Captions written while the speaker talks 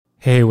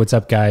Hey, what's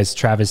up, guys?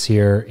 Travis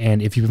here.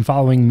 And if you've been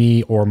following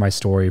me or my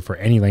story for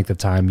any length of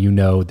time, you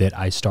know that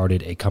I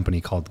started a company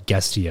called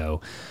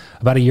Guestio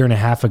about a year and a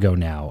half ago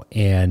now.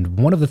 And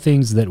one of the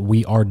things that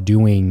we are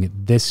doing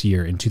this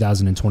year in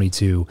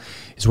 2022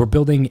 is we're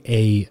building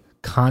a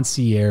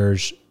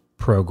concierge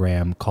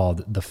program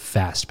called the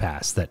Fast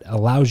Pass that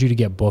allows you to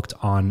get booked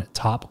on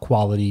top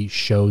quality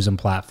shows and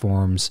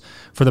platforms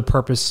for the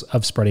purpose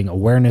of spreading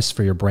awareness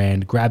for your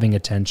brand, grabbing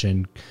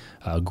attention,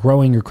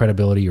 growing your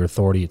credibility, your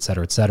authority, et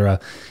cetera, et cetera.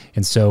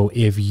 And so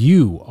if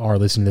you are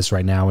listening to this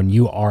right now and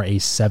you are a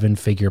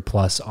 7-figure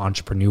plus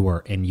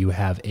entrepreneur and you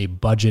have a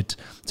budget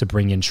to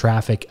bring in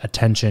traffic,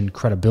 attention,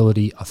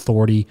 credibility,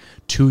 authority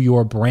to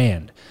your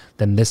brand,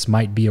 then this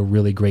might be a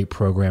really great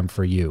program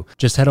for you.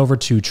 Just head over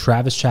to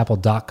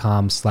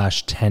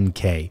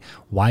travischappell.com/10K.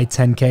 Why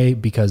 10K?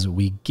 Because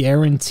we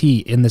guarantee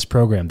in this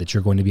program that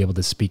you're going to be able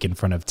to speak in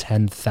front of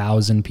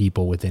 10,000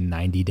 people within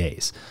 90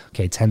 days.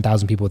 Okay,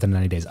 10,000 people within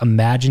 90 days.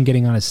 Imagine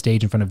getting on a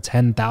stage in front of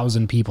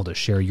 10,000 people to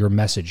share your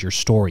message, your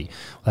story.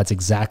 Well, that's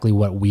exactly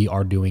what we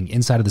are doing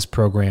inside of this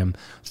program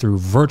through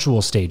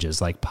virtual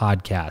stages like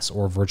podcasts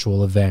or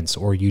virtual events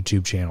or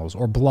YouTube channels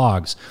or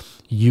blogs.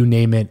 You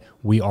name it,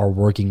 we are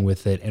working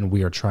with it, and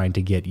we are trying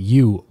to get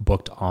you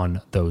booked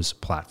on those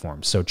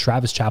platforms. So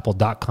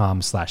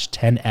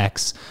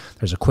travischappell.com/10X.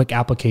 There's a quick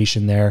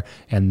application there,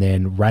 and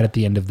then right at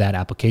the end of that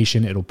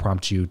application, it'll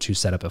prompt you to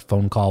set up a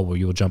phone call where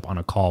you'll jump on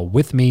a call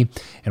with me,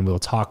 and we'll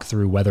talk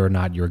through whether or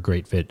not you're a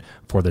great fit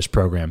for this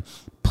program.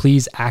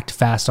 Please act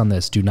fast on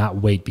this. Do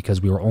not wait,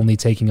 because we are only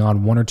taking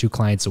on 1 or 2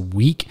 clients a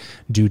week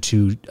due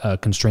to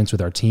constraints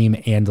with our team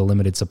and the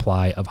limited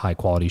supply of high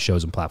quality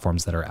shows and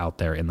platforms that are out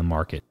there in the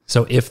market.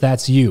 So if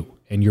that's you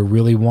and you're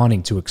really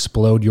wanting to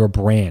explode your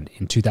brand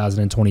in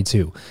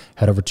 2022,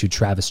 head over to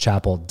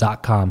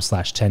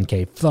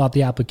travischappell.com/10K, fill out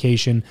the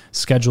application,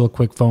 schedule a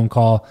quick phone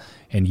call,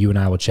 and you and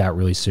I will chat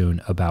really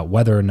soon about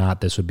whether or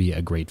not this would be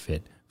a great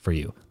fit for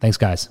you. Thanks,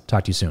 guys.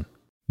 Talk to you soon.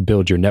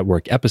 Build Your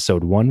Network,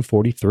 episode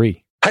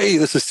 143. Hey,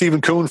 this is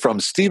Stephen Kuhn from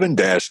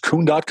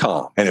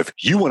Stephen-Kuhn.com. And if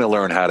you want to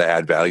learn how to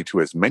add value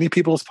to as many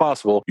people as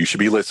possible, you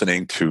should be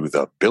listening to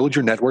the Build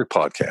Your Network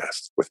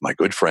podcast with my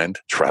good friend,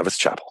 Travis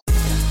Chappell.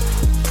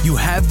 You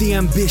have the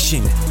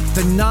ambition,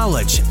 the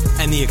knowledge,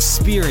 and the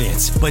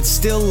experience, but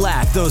still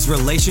lack those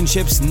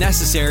relationships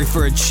necessary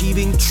for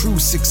achieving true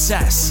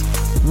success.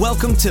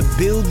 Welcome to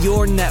Build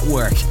Your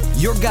Network,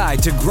 your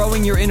guide to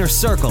growing your inner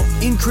circle,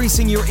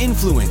 increasing your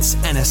influence,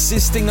 and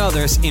assisting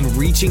others in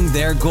reaching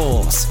their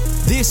goals.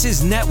 This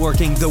is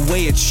networking the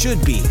way it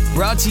should be.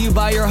 Brought to you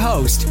by your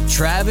host,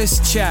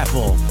 Travis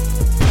Chappell.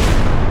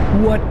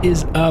 What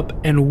is up,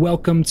 and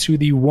welcome to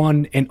the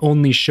one and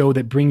only show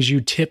that brings you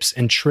tips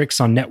and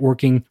tricks on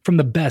networking from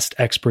the best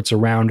experts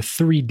around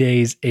 3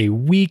 days a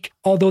week.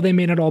 Although they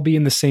may not all be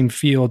in the same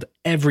field,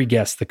 every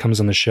guest that comes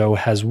on the show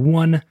has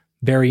one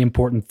very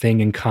important thing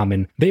in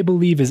common. They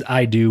believe, as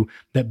I do,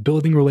 that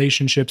building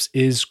relationships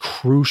is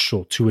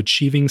crucial to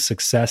achieving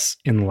success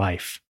in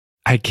life.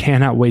 I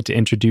cannot wait to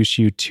introduce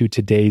you to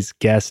today's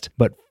guest,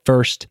 but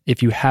first,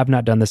 if you have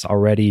not done this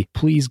already,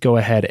 please go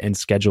ahead and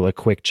schedule a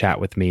quick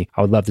chat with me.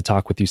 I would love to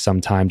talk with you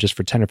sometime just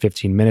for 10 or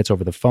 15 minutes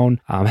over the phone.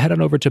 Head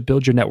on over to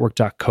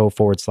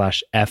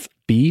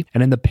buildyournetwork.co/FB,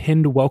 and in the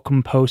pinned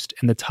welcome post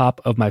in the top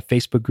of my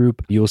Facebook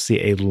group, you'll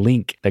see a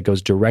link that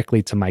goes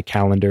directly to my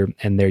calendar,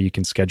 and there you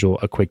can schedule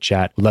a quick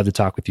chat. Would love to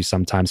talk with you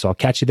sometime, so I'll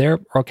catch you there,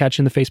 or I'll catch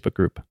you in the Facebook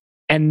group.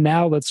 And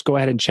now let's go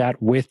ahead and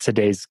chat with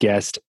today's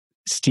guest,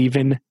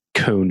 Stephen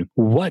Kuhn.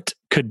 What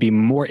could be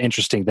more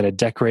interesting than a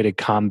decorated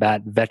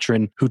combat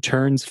veteran who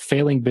turns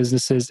failing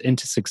businesses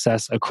into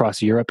success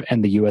across Europe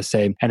and the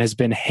USA and has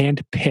been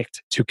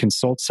handpicked to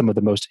consult some of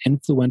the most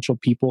influential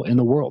people in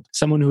the world?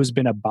 Someone who has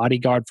been a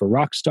bodyguard for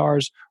rock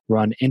stars,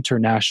 run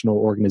international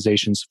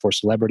organizations for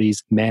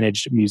celebrities,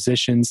 managed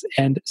musicians,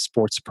 and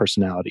sports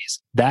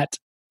personalities. That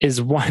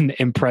is one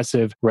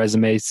impressive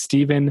resume.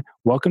 Stephen,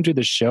 welcome to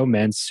the show,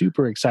 man.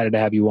 Super excited to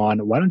have you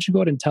on. Why don't you go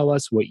ahead and tell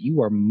us what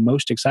you are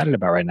most excited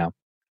about right now?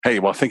 Hey,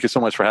 well, thank you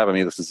so much for having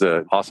me. This is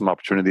an awesome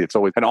opportunity. It's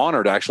always an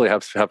honor to actually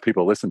have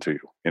people listen to you.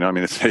 You know, I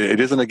mean, it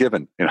isn't a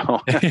given, you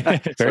know. So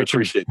I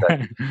appreciate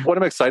that. What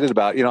I'm excited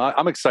about, you know,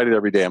 I'm excited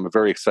every day. I'm a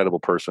very excitable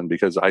person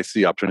because I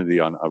see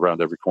opportunity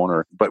around every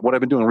corner. But what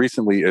I've been doing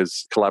recently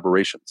is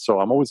collaboration. So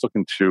I'm always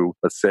looking to,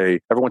 let's say,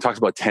 everyone talks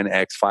about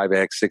 10X,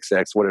 5X,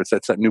 6X, whatever.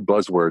 That's that new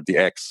buzzword, the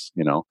X,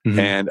 you know. Mm-hmm.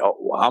 And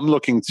I'm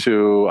looking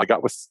to, I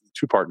got with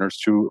two partner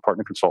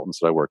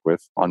consultants that I work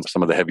with on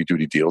some of the heavy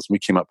duty deals. We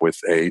came up with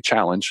a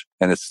challenge,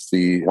 and it's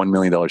the $1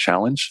 million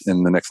challenge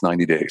in the next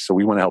 90 days. So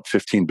we want to help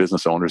 15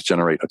 business owners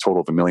generate a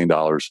total of $1 million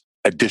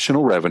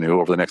additional revenue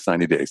over the next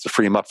 90 days to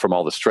free them up from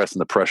all the stress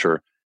and the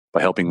pressure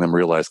by helping them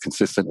realize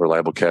consistent,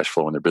 reliable cash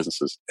flow in their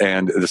businesses.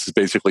 And this is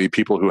basically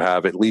people who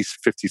have at least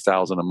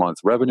 $50,000 a month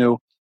revenue.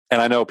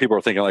 And I know people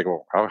are thinking like,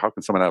 well, how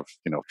can someone have,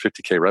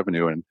 $50K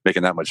revenue and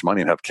making that much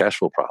money and have cash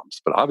flow problems?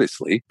 But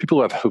obviously,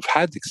 people who've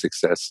had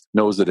success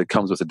knows that it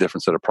comes with a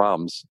different set of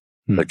problems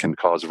that can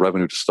cause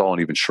revenue to stall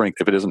and even shrink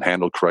if it isn't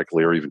handled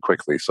correctly or even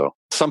quickly. So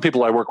some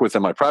people I work with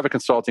in my private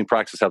consulting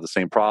practice have the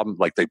same problem.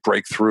 Like they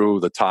break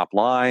through the top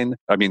line.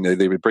 I mean,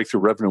 they break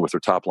through revenue with their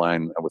top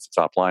line,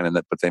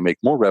 but they make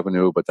more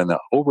revenue, but then the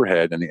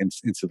overhead and the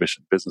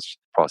insufficient business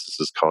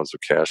processes cause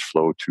their cash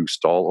flow to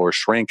stall or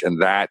shrink.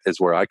 And that is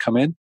where I come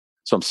in.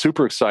 So I'm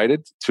super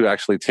excited to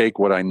actually take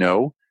what I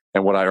know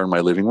and what I earn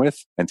my living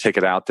with and take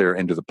it out there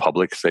into the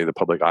public, say the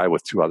public eye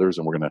with 2 others,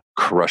 and we're going to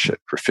crush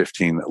it for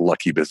 15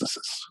 lucky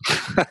businesses.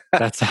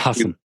 That's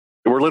awesome.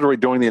 We're literally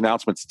doing the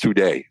announcements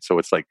today. So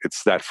it's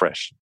that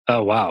fresh.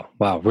 Oh, wow.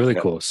 Wow. Really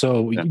cool.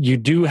 So you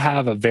do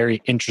have a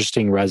very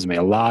interesting resume,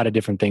 a lot of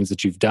different things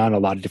that you've done, a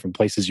lot of different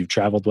places you've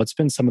traveled. What's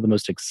been some of the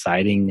most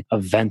exciting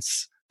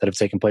events that have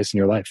taken place in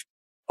your life?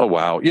 Oh,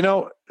 wow.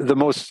 The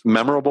most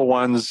memorable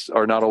ones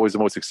are not always the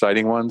most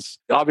exciting ones.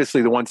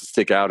 Obviously, the ones that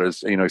stick out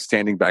is,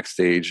 standing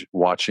backstage,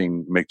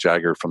 watching Mick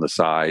Jagger from the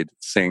side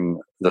sing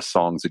the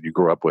songs that you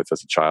grew up with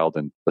as a child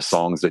and the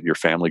songs that your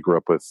family grew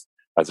up with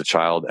as a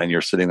child. And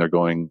you're sitting there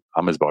going,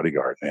 I'm his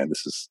bodyguard, man.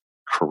 This is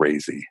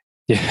crazy.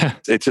 Yeah.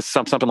 It's just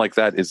something like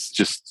that is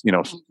just,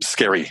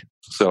 scary.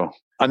 So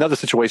another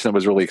situation that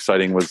was really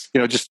exciting was,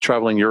 just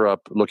traveling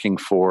Europe, looking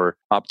for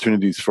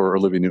opportunities for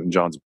Olivia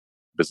Newton-John's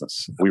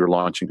business. We were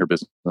launching her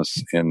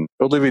business in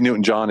Olivia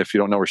Newton-John. If you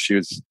don't know her, she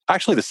was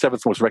actually the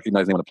 7th most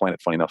recognized name on the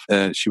planet, funny enough.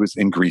 And she was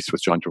in Greece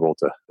with John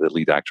Travolta, the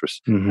lead actress.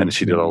 And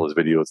she did all those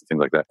videos and things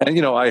like that. And,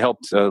 I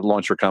helped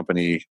launch her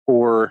company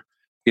or,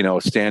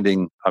 I'm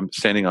standing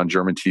on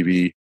German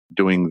TV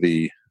doing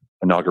the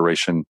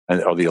inauguration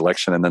or the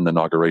election and then the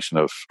inauguration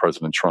of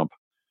President Trump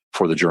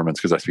for the Germans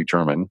because I speak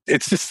German.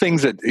 It's just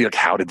things that,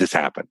 how did this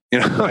happen?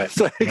 Right.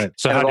 Right.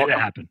 So how did it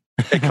happen?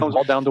 It comes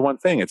all down to one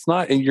thing. It's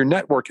not, your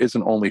network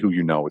isn't only who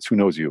you know, it's who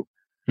knows you.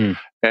 And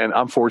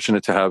I'm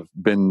fortunate to have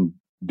been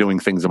doing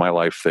things in my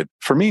life that,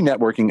 for me,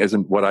 networking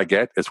isn't what I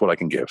get, it's what I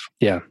can give.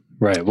 Yeah,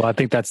 right. Well, I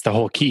think that's the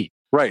whole key.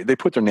 Right. They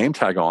put their name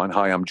tag on,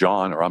 hi, I'm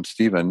John or I'm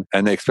Steven,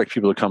 and they expect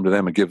people to come to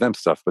them and give them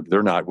stuff, but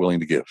they're not willing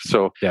to give.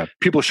 So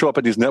people show up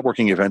at these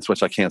networking events,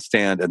 which I can't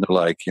stand, and they're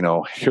like,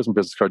 here's my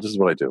business card, this is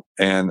what I do.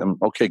 And I'm,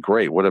 okay,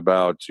 great. What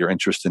about your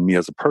interest in me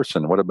as a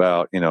person? What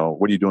about,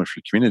 what are you doing for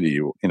your community?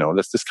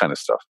 That's this kind of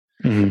stuff.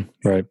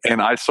 Right.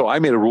 And I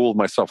made a rule to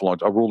myself a long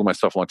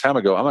time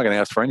ago. I'm not going to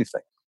ask for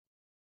anything.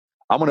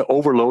 I'm going to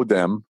overload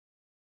them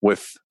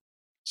with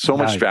so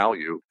much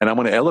value, and I'm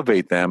going to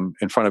elevate them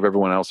in front of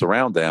everyone else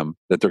around them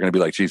that they're going to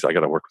be like, geez, I got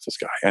to work with this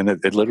guy. And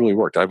it literally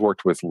worked. I've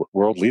worked with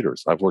world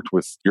leaders. I've worked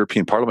with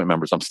European Parliament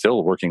members. I'm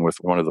still working with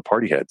one of the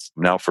party heads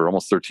now for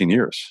almost 13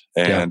 years.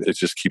 And it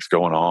just keeps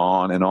going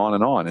on and on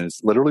and on. And it's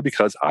literally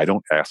because I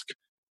don't ask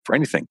for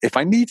anything. If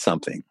I need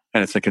something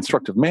and it's in a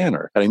constructive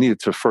manner and I need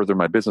it to further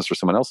my business or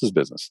someone else's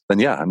business, then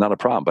not a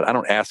problem. But I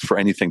don't ask for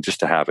anything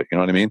just to have it. You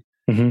know what I mean?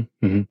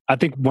 I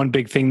think one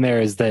big thing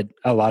there is that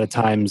a lot of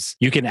times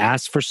you can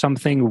ask for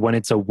something when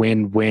it's a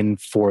win-win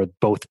for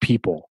both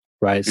people,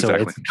 right? Exactly.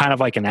 So it's kind of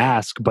like an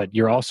ask, but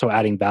you're also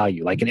adding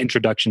value, like an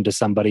introduction to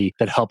somebody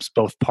that helps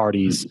both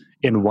parties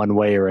in one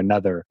way or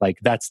another. Like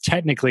that's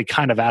technically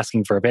kind of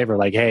asking for a favor.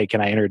 Like, hey,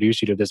 can I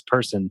introduce you to this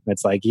person?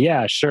 It's like,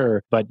 yeah,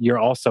 sure. But you're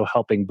also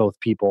helping both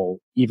people,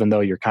 even though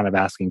you're kind of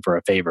asking for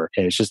a favor.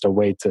 And it's just a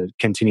way to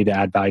continue to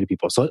add value to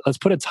people. So let's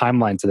put a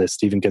timeline to this,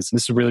 Stephen, because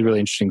this is a really, really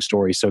interesting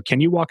story. So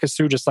can you walk us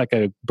through just like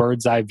a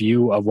bird's eye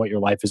view of what your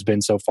life has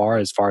been so far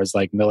as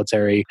like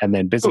military and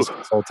then business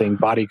consulting,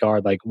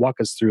 bodyguard, like walk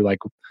us through, like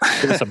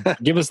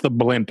give us the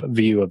blimp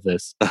view of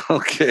this.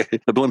 Okay.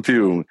 The blimp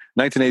view.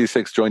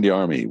 1986, joined the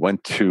Army,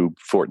 went to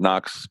Fort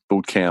Knox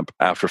boot camp.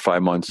 After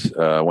 5 months,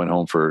 went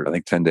home for, I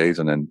think, 10 days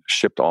and then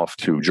shipped off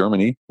to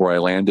Germany where I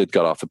landed,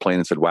 got off the plane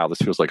and said, wow, this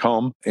feels like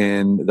home.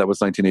 And that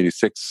was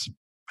 1986.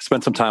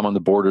 Spent some time on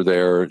the border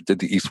there, did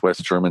the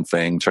East-West German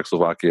thing,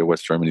 Czechoslovakia,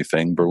 West Germany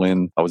thing,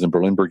 Berlin. I was in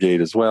Berlin Brigade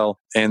as well.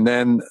 And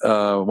then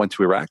went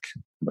to Iraq.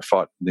 I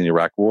fought in the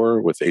Iraq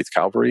War with 8th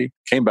Cavalry.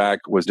 Came back,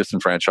 was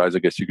disenfranchised, I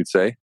guess you could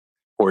say,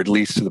 or at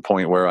least to the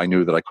point where I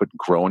knew that I couldn't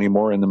grow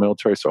anymore in the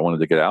military. So I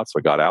wanted to get out. So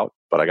I got out,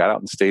 but I got out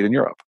and stayed in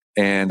Europe.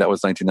 And that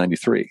was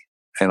 1993.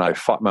 And I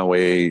fought my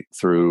way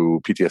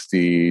through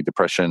PTSD,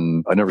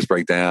 depression, a nervous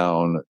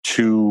breakdown,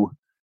 2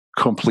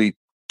 complete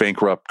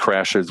bankrupt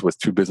crashes with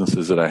 2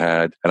 businesses that I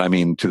had. And I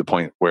mean, to the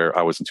point where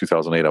I was in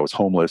 2008, I was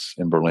homeless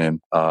in Berlin,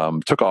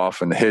 took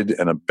off and hid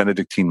in a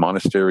Benedictine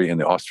monastery in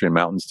the Austrian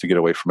mountains to get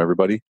away from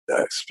everybody,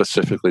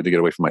 specifically to get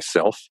away from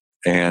myself.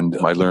 And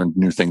I learned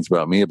new things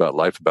about me, about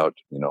life, about,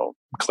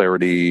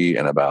 clarity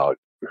and about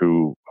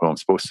who I'm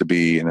supposed to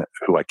be and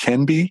who I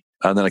can be.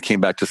 And then I came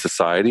back to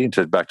society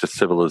and back to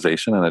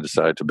civilization, and I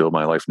decided to build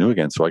my life new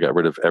again. So I got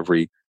rid of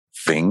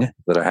everything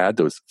that I had,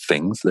 those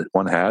things that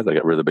one had. I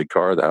got rid of the big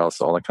car, the house,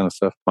 all that kind of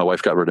stuff. My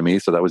wife got rid of me,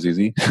 so that was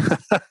easy.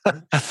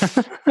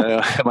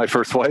 My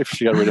first wife,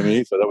 she got rid of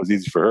me, so that was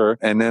easy for her.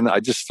 And then I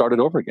just started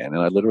over again.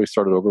 And I literally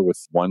started over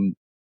with one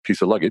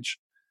piece of luggage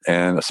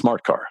and a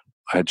smart car.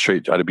 I had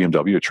a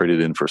BMW, I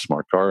traded in for a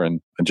smart car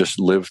and just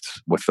lived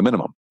with the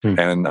minimum.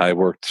 And I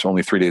worked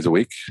only 3 days a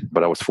week,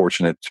 but I was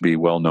fortunate to be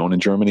well known in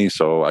Germany.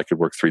 So I could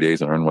work 3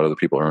 days and earn what other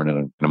people earn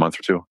in a month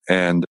or two.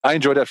 And I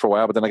enjoyed that for a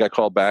while, but then I got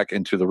called back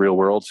into the real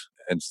world.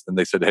 And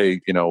they said,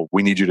 hey,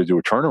 we need you to do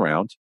a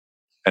turnaround.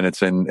 And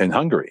it's in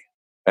Hungary.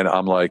 And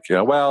I'm like,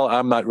 well,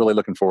 I'm not really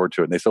looking forward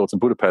to it. And they said, it's in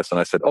Budapest. And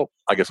I said, oh,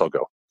 I guess I'll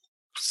go.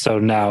 So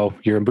now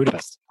you're in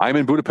Budapest. I'm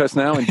in Budapest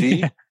now,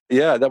 indeed.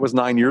 Yeah, that was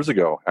 9 years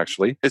ago,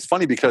 actually. It's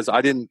funny because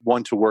I didn't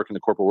want to work in the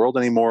corporate world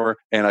anymore.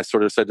 And I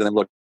sort of said to them,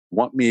 look,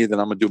 want me, then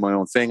I'm going to do my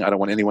own thing. I don't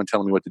want anyone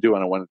telling me what to do. I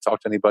don't want to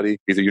talk to anybody.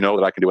 Either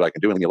that I can do what I can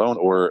do and leave me alone,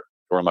 or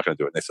I'm not going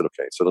to do it. And they said,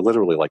 okay. So they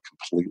literally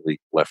completely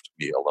left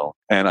me alone.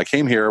 And I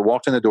came here,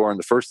 walked in the door on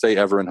the first day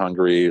ever in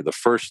Hungary, the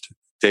first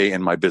day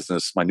in my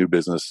business, my new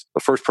business.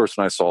 The first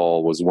person I saw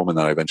was a woman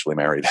that I eventually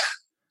married.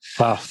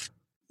 Wow.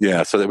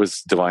 Yeah, so that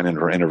was divine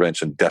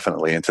intervention,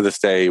 definitely. And to this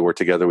day, we're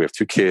together. We have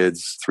 2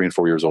 kids, 3 and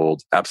 4 years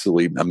old.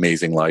 Absolutely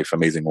amazing life,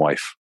 amazing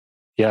wife.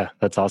 Yeah,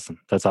 that's awesome.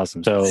 That's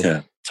awesome.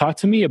 So talk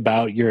to me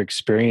about your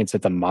experience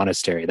at the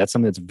monastery. That's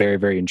something that's very,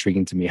 very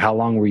intriguing to me. How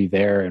long were you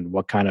there and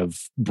what kind of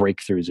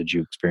breakthroughs did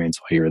you experience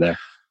while you were there?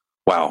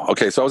 Wow.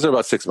 Okay. So I was there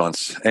about 6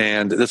 months,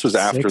 and this was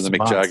after the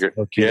Mick Jagger.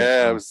 Okay.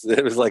 Yeah,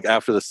 it was like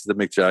after the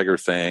Mick Jagger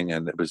thing,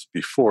 and it was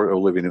before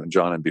Olivia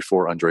Newton-John and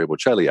before Andrea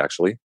Bocelli,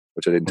 actually,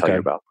 which I didn't tell you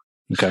about.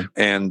 Okay.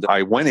 And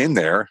I went in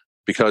there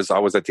because I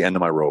was at the end of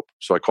my rope.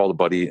 So I called a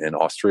buddy in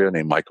Austria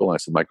named Michael, and I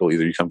said, Michael,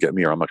 either you come get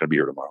me or I'm not going to be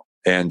here tomorrow.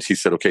 And he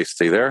said, okay,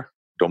 stay there.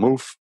 Don't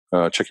move.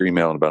 Check your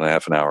email in about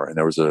half an hour. And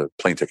there was a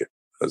plane ticket.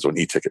 It was an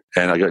e-ticket.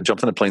 And I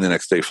jumped on a plane the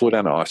next day, flew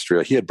down to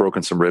Austria. He had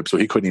broken some ribs, so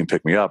he couldn't even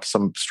pick me up.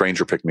 Some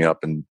stranger picked me up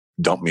and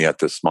dumped me at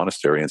this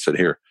monastery and said,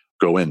 here,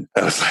 go in.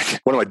 I was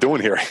like, what am I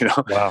doing here?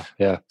 Wow.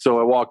 Yeah. So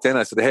I walked in.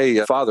 I said, hey,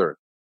 Father,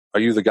 are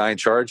you the guy in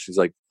charge? He's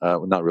like,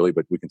 well, not really,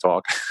 but we can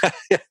talk.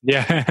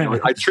 Yeah.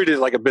 I treated it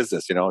like a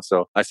business,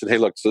 So I said, hey,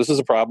 look, so this is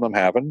a problem I'm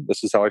having.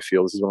 This is how I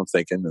feel. This is what I'm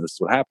thinking. And this is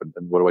what happened.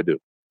 And what do I do?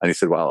 And he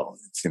said, well,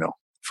 it's,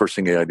 first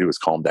thing I do is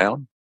calm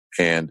down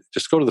and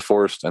just go to the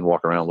forest and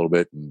walk around a little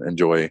bit and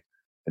enjoy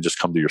and just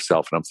come to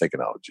yourself. And I'm thinking,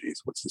 oh,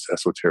 geez, what's this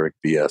esoteric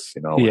BS?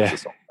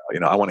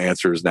 I want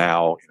answers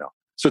now,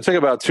 So it took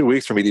about 2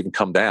 weeks for me to even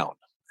come down.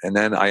 And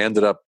then I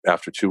ended up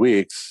after 2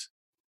 weeks,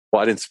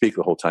 I didn't speak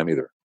the whole time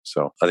either.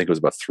 So I think it was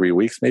about 3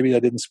 weeks, maybe I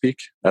didn't speak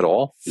at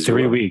all.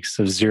 3 weeks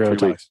of zero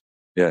time.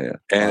 Yeah.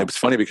 And it was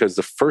funny because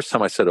the first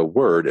time I said a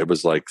word, it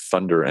was like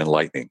thunder and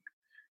lightning.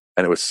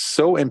 And it was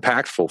so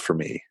impactful for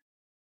me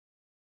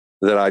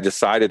that I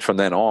decided from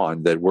then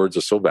on that words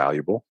are so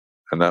valuable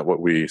and that what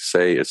we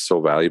say is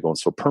so valuable and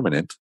so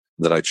permanent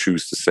that I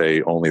choose to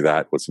say only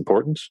that what's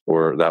important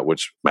or that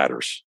which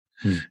matters.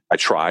 I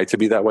try to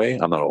be that way.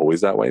 I'm not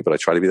always that way, but I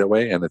try to be that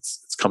way. And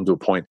it's come to a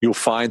point. You'll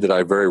find that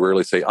I very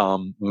rarely say,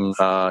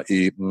 I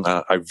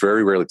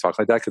very rarely talk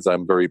like that because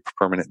I'm very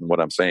permanent in what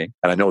I'm saying.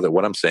 And I know that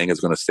what I'm saying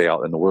is going to stay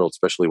out in the world,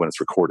 especially when it's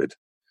recorded.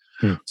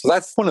 So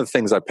that's one of the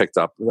things I picked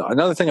up.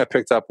 Another thing I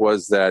picked up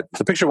was that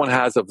the picture one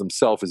has of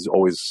themselves is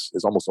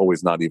almost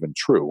always not even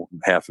true.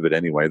 Half of it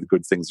anyway. The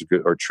good things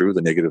are true.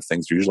 The negative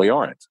things usually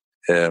aren't.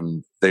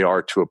 They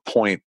are to a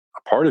point,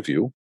 a part of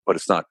you, but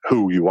it's not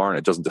who you are, and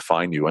it doesn't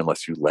define you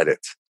unless you let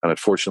it. And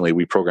unfortunately,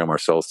 we program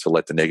ourselves to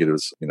let the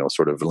negatives,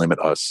 sort of limit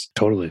us.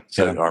 Totally.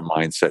 Our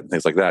mindset and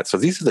things like that. So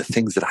these are the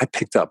things that I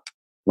picked up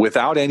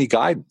without any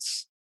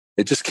guidance.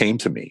 It just came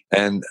to me.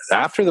 And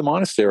after the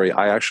monastery,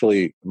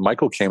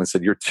 Michael came and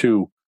said, you're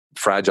too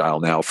fragile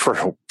now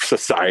for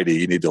society.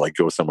 You need to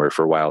go somewhere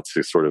for a while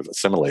to sort of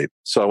assimilate.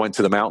 So I went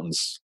to the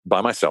mountains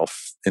by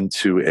myself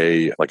into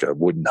a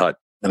wooden hut.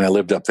 And I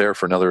lived up there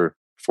for another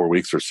 4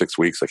 weeks or 6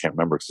 weeks. I can't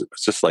remember. It's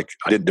just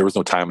there was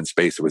no time and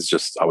space. It was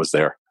just, I was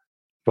there.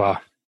 Wow.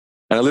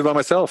 And I lived by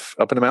myself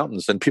up in the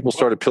mountains, and people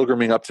started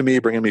pilgriming up to me,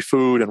 bringing me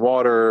food and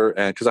water.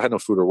 And because I had no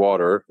food or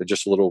water,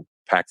 just a little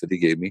pack that he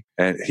gave me.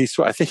 And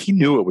I think he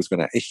knew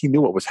he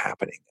knew what was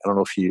happening. I don't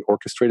know if he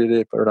orchestrated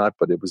it or not,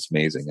 but it was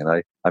amazing. And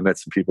I met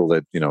some people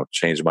that,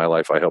 changed my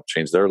life. I helped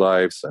change their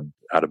lives and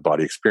out of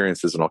body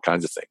experiences and all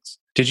kinds of things.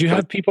 Did you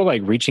have people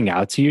reaching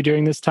out to you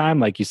during this time?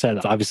 Like you said,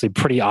 it's obviously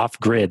pretty off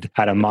grid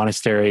at a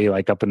monastery,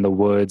 up in the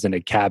woods and a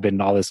cabin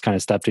and all this kind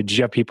of stuff. Did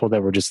you have people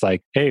that were just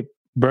like, hey,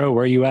 bro,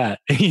 where are you at?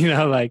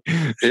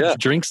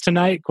 Drinks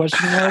tonight?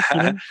 Question mark?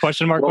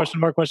 Question mark, question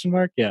mark, question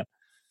mark? Yeah.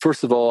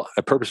 First of all,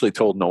 I purposely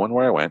told no one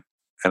where I went,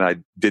 and I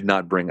did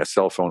not bring a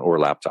cell phone or a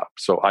laptop.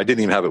 So I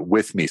didn't even have it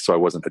with me, so I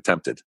wasn't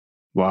tempted.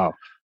 Wow.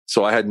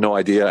 So I had no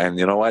idea. And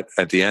you know what?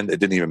 At the end,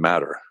 it didn't even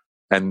matter.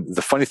 And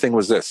the funny thing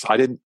was this,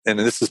 and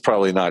this is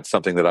probably not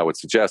something that I would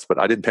suggest, but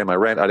I didn't pay my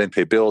rent. I didn't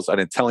pay bills. I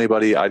didn't tell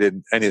anybody. I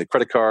didn't any of the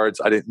credit cards.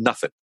 I didn't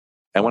nothing.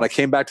 And when I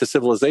came back to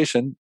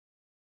civilization,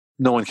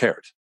 no one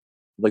cared.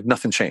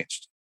 Nothing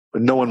changed.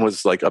 No one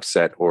was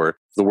upset or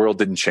the world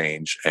didn't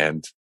change.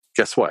 And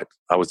guess what?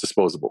 I was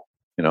disposable,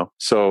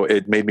 So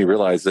it made me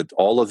realize that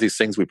all of these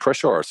things we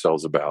pressure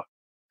ourselves about,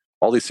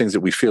 all these things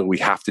that we feel we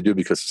have to do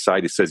because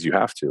society says you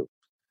have to,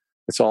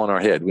 it's all in our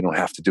head. We don't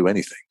have to do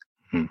anything.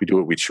 We do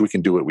what we choose. We can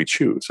do what we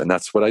choose. And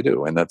that's what I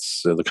do. And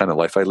that's the kind of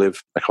life I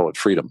live. I call it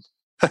freedom.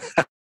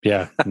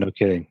 Yeah, no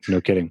kidding.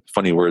 No kidding.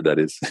 Funny word that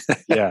is.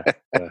 Yeah.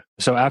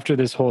 So after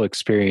this whole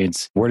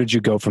experience, where did you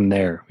go from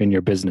there in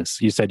your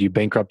business? You said you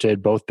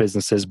bankrupted both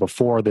businesses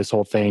before this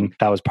whole thing.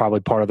 That was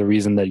probably part of the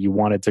reason that you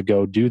wanted to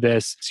go do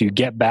this. So you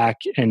get back,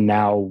 and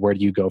now where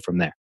do you go from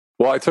there?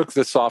 Well, I took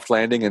the soft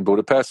landing in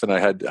Budapest, and I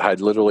had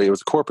literally, it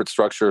was a corporate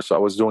structure. So I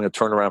was doing a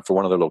turnaround for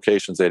one of their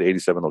locations. They had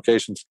 87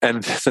 locations.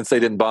 And since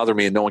they didn't bother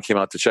me and no one came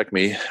out to check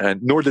me,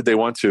 and nor did they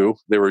want to,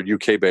 they were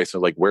UK based.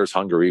 And like, where's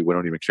Hungary? We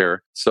don't even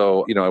care.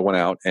 So, I went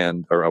out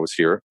or I was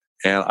here,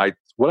 and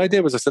what I did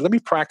was I said, let me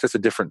practice a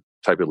different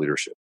type of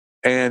leadership.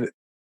 And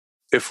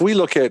if we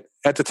look at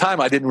the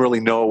time, I didn't really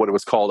know what it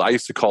was called. I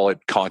used to call it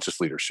conscious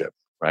leadership.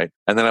 Right.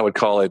 And then I would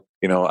call it,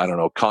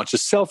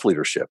 conscious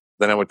self-leadership.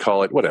 Then I would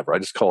call it whatever. I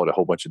just call it a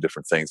whole bunch of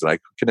different things. And I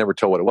could never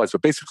tell what it was.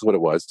 But basically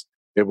what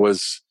it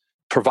was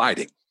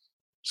providing.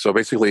 So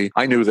basically,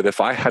 I knew that if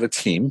I had a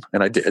team,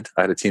 and I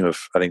had a team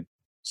of, I think,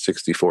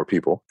 64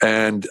 people.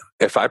 And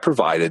if I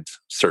provided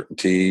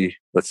certainty,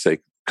 let's say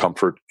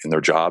comfort in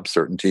their job,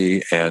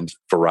 certainty, and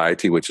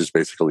variety, which is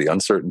basically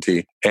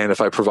uncertainty. And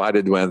if I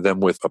provided them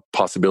with a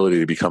possibility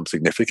to become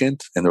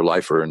significant in their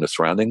life or in the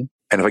surrounding,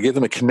 and if I gave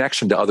them a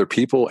connection to other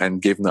people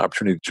and gave them the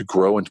opportunity to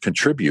grow and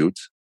contribute,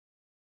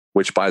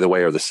 which, by the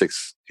way, are the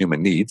 6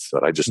 human needs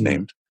that I just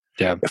named.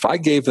 Yeah. If I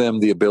gave them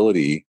the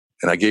ability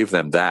and I gave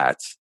them that,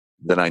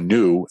 then I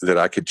knew that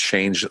I could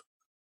change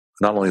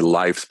not only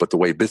lives, but the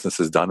way business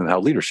is done and how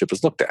leadership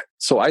is looked at.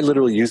 So I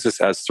literally use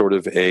this as sort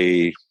of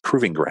a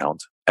proving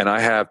ground. And I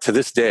have, to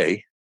this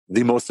day,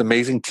 the most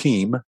amazing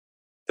team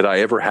that I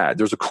ever had.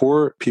 There's a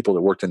core people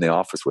that worked in the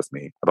office with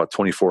me, about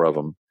 24 of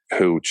them,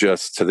 who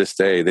just to this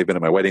day, they've been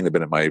at my wedding, they've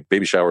been at my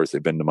baby showers,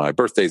 they've been to my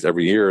birthdays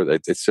every year.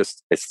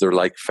 It's their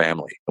like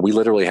family. And we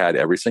literally had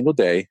every single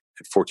day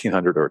at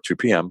 1400 or 2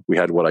 p.m., we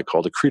had what I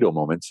called a credo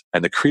moment.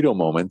 And the credo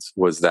moment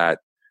was that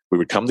we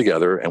would come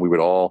together and we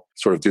would all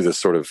sort of do this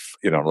sort of,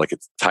 like a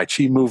Tai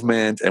Chi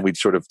movement. And we'd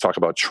sort of talk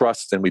about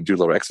trust, and we'd do a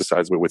little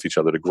exercise with each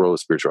other to grow the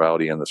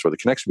spirituality and the sort of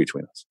connection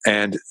between us.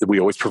 And we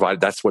always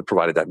that's what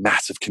provided that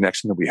massive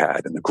connection that we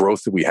had and the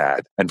growth that we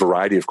had. And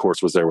variety, of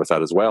course, was there with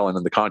that as well. And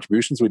then the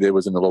contributions we did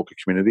was in the local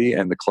community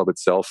and the club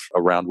itself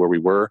around where we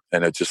were.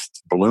 And it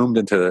just bloomed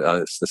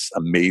into this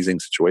amazing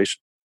situation.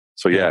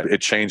 So yeah,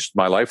 it changed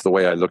my life, the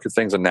way I look at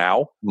things. And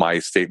now my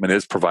statement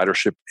is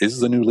providership is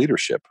the new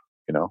leadership,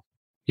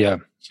 Yeah.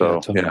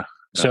 So, totally. yeah.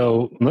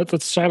 So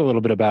let's chat a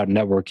little bit about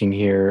networking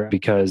here,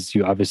 because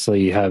you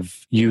obviously have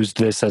used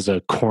this as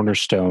a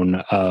cornerstone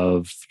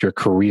of your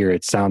career,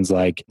 it sounds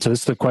like. So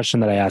this is the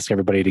question that I ask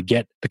everybody to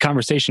get the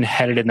conversation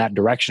headed in that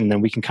direction, then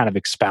we can kind of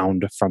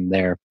expound from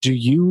there. Do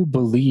you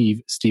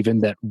believe, Stephen,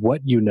 that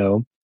what you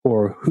know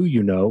or who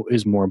you know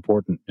is more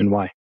important, and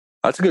why?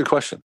 That's a good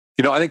question.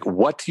 I think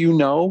what you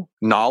know,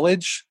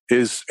 knowledge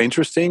is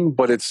interesting,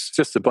 but it's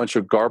just a bunch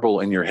of garble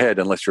in your head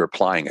unless you're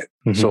applying it.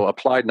 Mm-hmm. So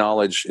applied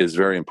knowledge is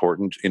very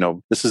important.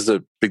 This is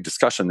a big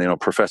discussion.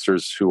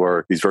 Professors who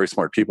are these very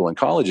smart people in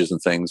colleges and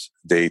things,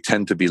 they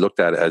tend to be looked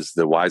at as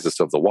the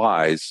wisest of the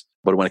wise.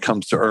 But when it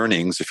comes to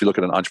earnings, if you look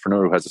at an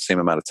entrepreneur who has the same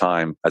amount of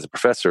time as a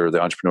professor,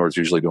 the entrepreneur is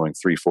usually doing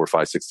 3, 4,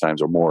 5, 6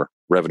 times or more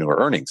revenue or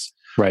earnings.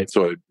 Right.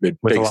 So it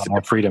with a lot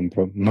more freedom.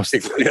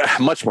 Yeah,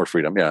 much more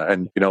freedom. Yeah.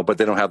 And, but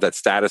they don't have that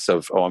status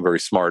of, I'm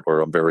very smart, or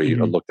I'm very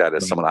looked at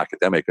as someone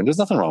academic. And there's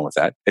nothing wrong with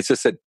that. It's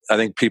just that I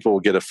think people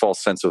get a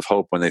false sense of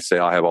hope when they say,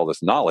 I have all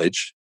this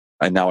knowledge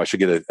and now I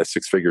should get a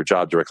 6-figure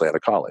job directly out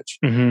of college.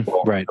 Mm-hmm.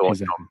 Well, right.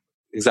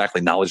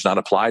 Exactly. Knowledge not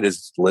applied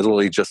is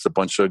literally just a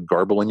bunch of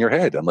garble in your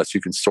head unless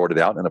you can sort it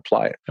out and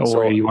apply it.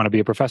 Or you want to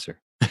be a professor.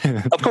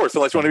 Of course,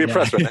 unless you want to be a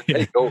professor. Then,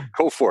 hey,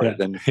 go for it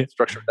and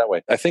structure it that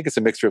way. I think it's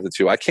a mixture of the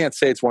two. I can't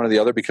say it's one or the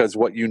other, because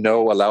what you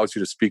know allows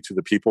you to speak to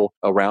the people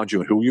around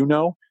you and who you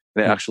know,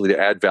 and actually to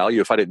add value.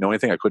 If I didn't know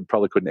anything, I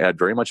probably couldn't add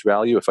very much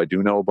value. If I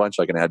do know a bunch,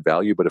 I can add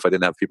value. But if I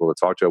didn't have people to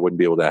talk to, I wouldn't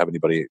be able to have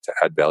anybody to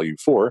add value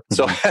for.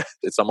 So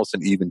it's almost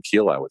an even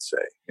keel, I would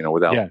say,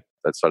 without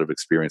that sort of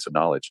experience and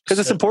knowledge. Because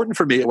it's important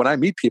for me when I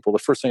meet people, the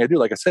first thing I do,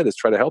 like I said, is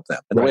try to help them.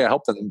 And the way I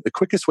help them, the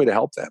quickest way to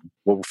help them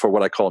for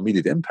what I call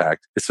immediate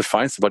impact is to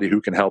find somebody who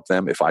can help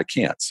them if I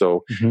can't.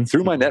 So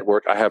through my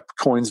network, I have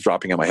coins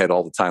dropping in my head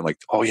all the time. Like,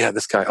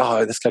 this guy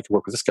can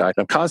work with this guy. And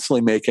I'm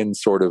constantly making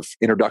sort of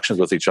introductions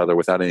with each other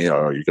without any,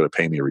 you're going to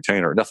pay me a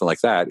retainer, nothing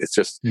like that. It's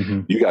just,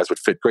 you guys would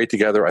fit great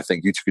together. I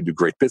think you two could do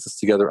great business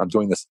together. I'm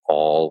doing this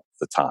all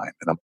the time,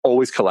 and I'm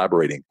always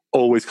collaborating.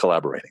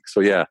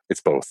 So yeah,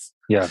 it's both.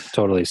 Yeah,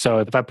 totally. So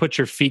if I put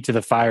your feet to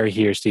the fire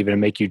here, Stephen,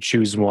 and make you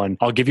choose one,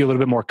 I'll give you a little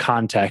bit more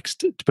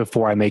context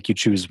before I make you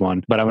choose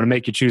one, but I'm going to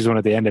make you choose one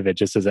at the end of it,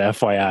 just as a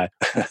FYI.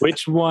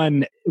 Which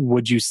one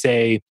would you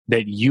say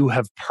that you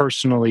have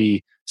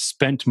personally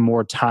spent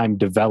more time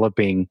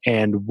developing?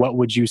 And what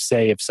would you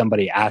say if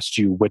somebody asked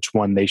you which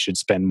one they should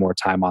spend more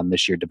time on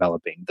this year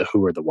developing, the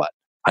who or the what?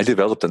 I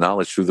developed the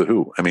knowledge through the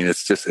who. I mean,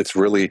 it's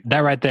really... That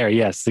right there,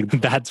 yes.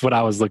 That's what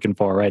I was looking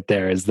for right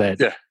there, is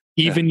that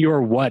even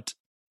your what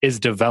is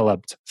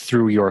developed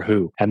through your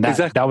who. And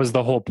that was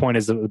the whole point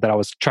that I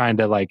was trying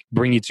to like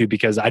bring you to,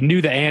 because I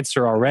knew the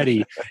answer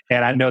already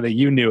and I know that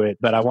you knew it,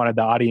 but I wanted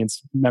the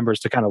audience members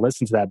to kind of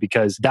listen to that,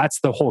 because that's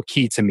the whole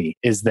key to me,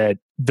 is that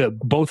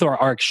both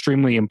are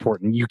extremely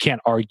important. You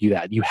can't argue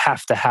that. You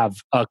have to have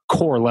a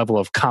core level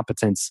of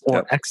competence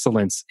or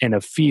excellence in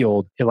a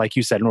field, like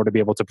you said, in order to be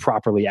able to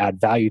properly add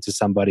value to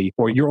somebody,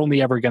 or you're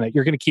going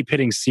to keep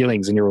hitting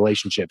ceilings in your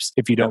relationships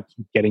if you don't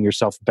keep getting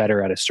yourself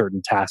better at a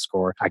certain task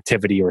or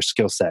activity or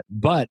skill set.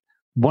 But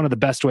one of the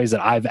best ways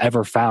that I've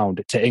ever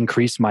found to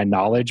increase my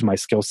knowledge, my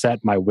skill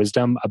set, my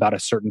wisdom about a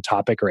certain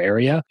topic or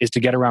area is to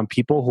get around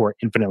people who are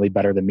infinitely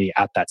better than me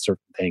at that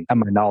certain thing. And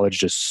my knowledge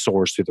just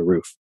soars through the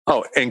roof.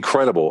 Oh,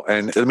 incredible.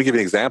 And let me give you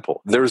an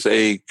example. There's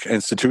a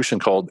institution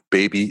called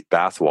Baby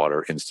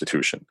Bathwater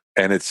Institution.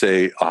 And it's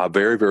a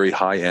very, very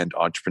high-end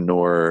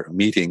entrepreneur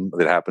meeting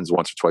that happens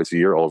once or twice a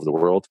year all over the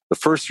world. The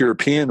first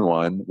European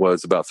one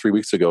was about 3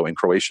 weeks ago in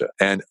Croatia.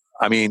 And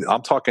I mean,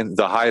 I'm talking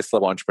the highest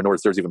level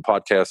entrepreneurs. There's even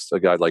podcasts, a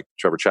guy like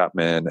Trevor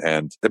Chapman.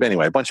 And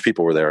anyway, a bunch of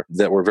people were there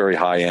that were very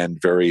high-end,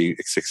 very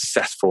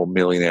successful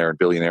millionaire and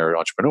billionaire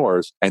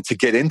entrepreneurs. And to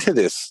get into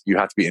this, you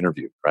have to be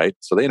interviewed, right?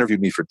 So they interviewed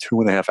me for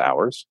 2.5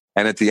 hours.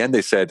 And at the end,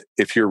 they said,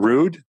 if you're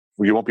rude,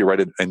 you won't be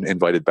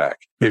invited back.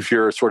 If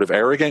you're sort of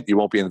arrogant, you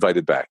won't be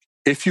invited back.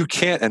 If you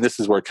can't, and this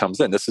is where it comes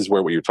in, this is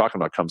where what you're talking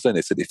about comes in.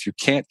 They said, if you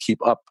can't keep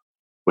up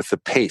with the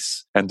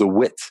pace and the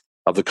wit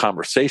of the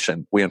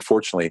conversation, we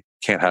unfortunately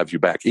can't have you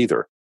back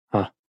either.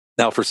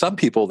 Now, for some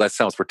people, that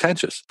sounds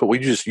pretentious, but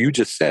you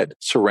just said,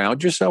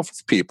 surround yourself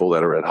with people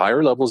that are at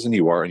higher levels than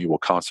you are, and you will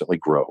constantly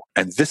grow.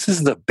 And this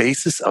is the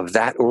basis of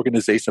that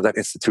organization, of that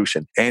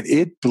institution. And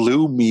it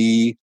blew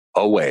me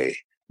away.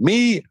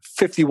 Me,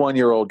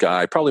 51-year-old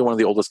guy, probably one of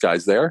the oldest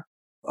guys there.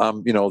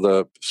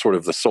 The sort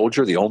of the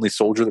soldier, the only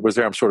soldier that was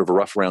there. I'm sort of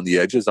rough around the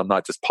edges. I'm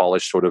not just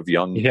polished, sort of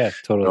young,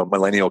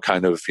 millennial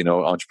kind of,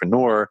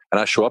 entrepreneur.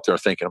 And I show up there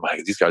thinking,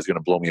 these guys are going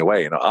to blow me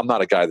away. I'm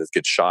not a guy that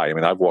gets shy. I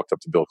mean, I've walked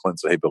up to Bill Clinton and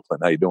said, hey, Bill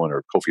Clinton, how you doing?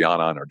 Or Kofi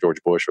Annan or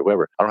George Bush or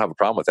whoever. I don't have a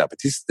problem with that. But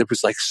there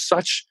was like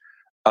such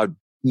a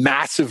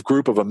massive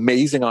group of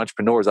amazing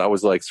entrepreneurs. I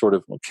was like, sort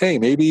of, okay,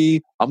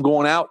 maybe I'm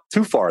going out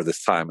too far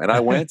this time. And I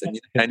went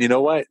and you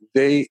know what?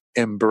 They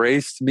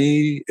embraced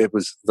me. It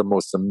was the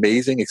most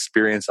amazing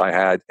experience I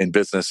had in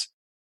business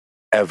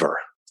ever.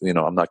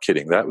 I'm not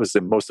kidding. That was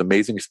the most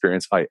amazing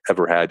experience I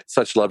ever had.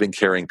 Such loving,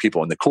 caring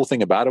people. And the cool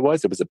thing about it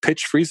was a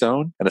pitch-free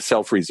zone and a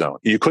sell-free zone.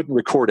 You couldn't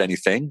record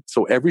anything.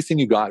 So everything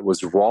you got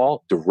was raw,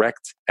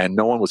 direct, and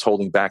no one was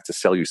holding back to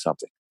sell you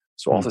something.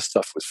 So all this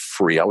stuff was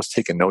free. I was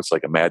taking notes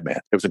like a madman.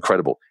 It was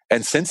incredible.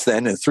 And since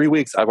then, in 3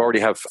 weeks, I've already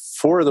have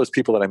 4 of those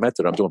people that I met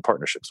that I'm doing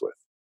partnerships with.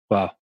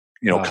 Wow.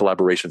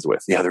 Collaborations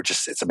with. Yeah,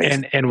 it's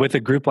amazing. And with a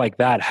group like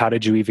that, how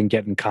did you even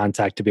get in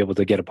contact to be able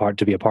to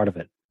be a part of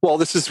it? Well,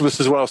 this is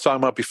what I was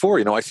talking about before.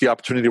 I see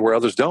opportunity where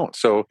others don't.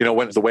 So,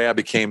 when the way I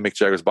became Mick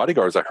Jagger's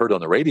bodyguard is I heard on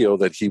the radio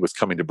that he was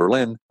coming to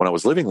Berlin when I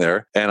was living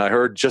there. And I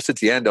heard just at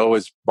the end,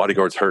 his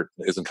bodyguard's hurt,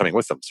 isn't coming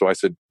with him. So I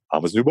said,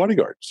 I'm his new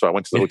bodyguard. So I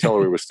went to the hotel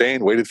where we were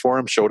staying, waited for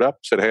him, showed up,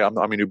 said, hey, I'm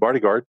your new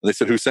bodyguard. And they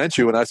said, who sent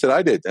you? And I said,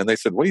 I did. And they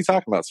said, what are you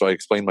talking about? So I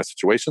explained my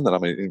situation, that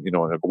I'm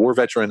a war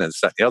veteran and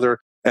this, that, and the other.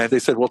 And they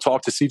said, well,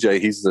 talk to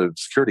CJ. He's the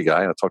security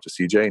guy. And I talked to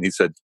CJ and he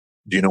said,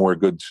 do you know where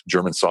good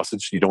German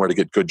sausage? You know where to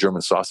get good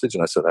German sausage?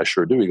 And I said, I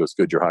sure do. He goes,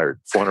 good, you're hired.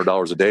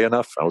 $400 a day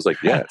enough? I was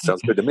like, yeah, it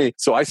sounds good to me.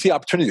 So I see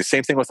opportunity.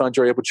 Same thing with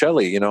Andrea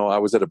Bocelli. I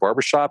was at a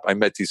barbershop. I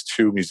met these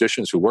 2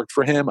 musicians who worked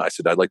for him. I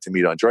said, I'd like to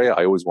meet Andrea.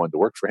 I always wanted to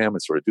work for him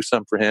and sort of do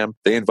something for him.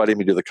 They invited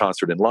me to the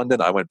concert in London.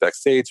 I went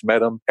backstage,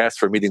 met him, asked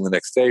for a meeting the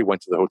next day,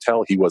 went to the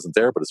hotel. He wasn't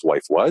there, but his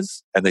wife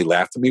was. And they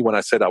laughed at me when I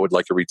said I would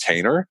like a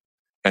retainer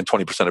and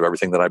 20% of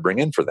everything that I bring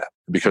in for them,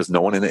 because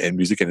no one in the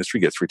music industry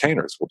gets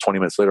retainers. Well, 20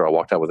 minutes later, I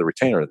walked out with a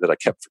retainer that I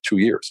kept for 2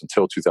 years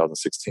until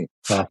 2016.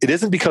 Wow. It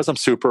isn't because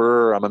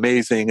I'm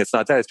amazing. It's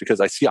not that. It's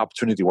because I see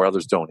opportunity where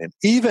others don't. And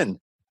even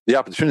the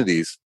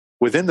opportunities,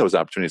 within those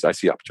opportunities, I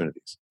see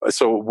opportunities.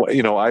 So,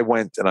 I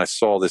went and I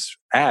saw this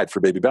ad for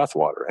Baby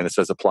Bathwater and it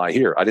says apply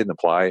here. I didn't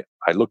apply.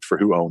 I looked for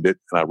who owned it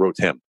and I wrote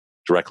him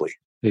directly.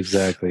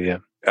 Exactly. Yeah.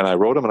 And I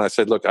wrote him and I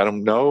said, look, I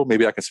don't know.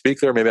 Maybe I can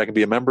speak there. Maybe I can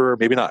be a member.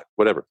 Maybe not.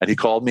 Whatever. And he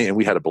called me and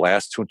we had a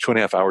blast,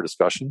 2.5 hour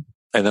discussion.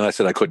 And then I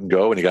said I couldn't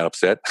go and he got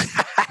upset.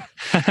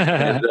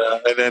 and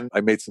then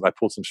I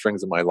pulled some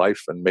strings in my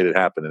life and made it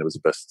happen. And it was the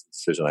best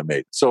decision I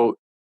made. So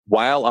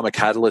while I'm a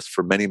catalyst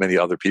for many, many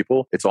other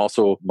people, it's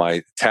also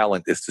my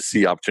talent is to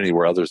see opportunity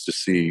where others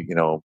just see,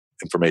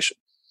 information.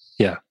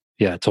 Yeah.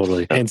 Yeah,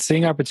 totally. And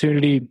seeing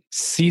opportunity,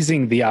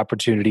 seizing the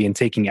opportunity and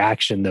taking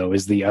action, though,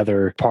 is the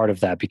other part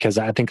of that. Because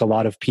I think a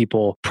lot of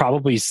people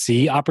probably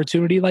see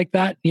opportunity like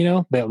that,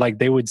 that like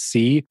they would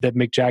see that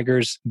Mick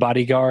Jagger's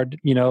bodyguard,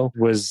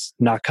 was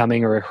not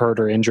coming or hurt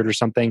or injured or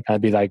something.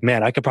 I'd be like,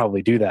 man, I could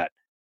probably do that.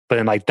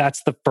 But then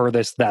that's the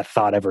furthest that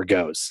thought ever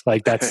goes.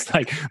 That's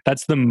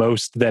the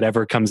most that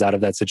ever comes out of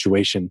that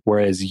situation.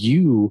 Whereas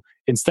you,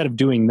 instead of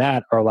doing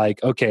that, are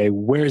like, okay,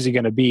 where is he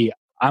going to be?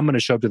 I'm going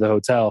to show up to the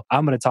hotel.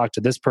 I'm going to talk to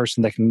this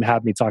person that can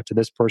have me talk to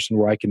this person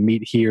where I can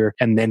meet here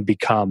and then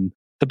become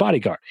the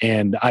bodyguard.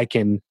 And I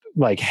can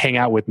like hang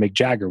out with Mick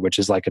Jagger, which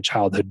is like a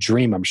childhood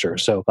dream, I'm sure.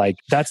 So like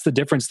that's the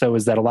difference though,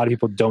 is that a lot of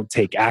people don't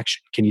take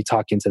action. Can you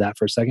talk into that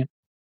for a second?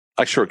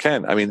 I sure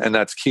can. I mean, and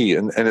that's key.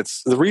 And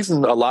it's the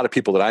reason a lot of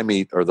people that I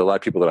meet or a lot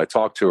of people that I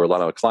talk to or a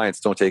lot of clients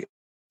don't take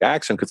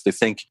action because they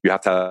think you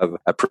have to have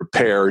a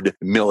prepared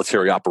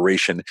military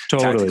operation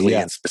tactically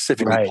and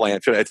specifically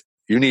planned.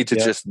 You need to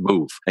just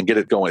move and get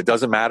it going. It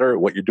doesn't matter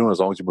what you're doing as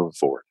long as you're moving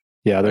forward.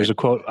 Yeah, there's a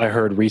quote I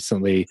heard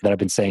recently that I've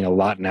been saying a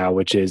lot now,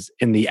 which is,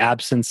 in the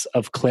absence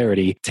of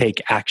clarity,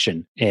 take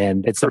action.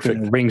 And it's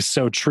something that rings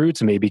so true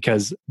to me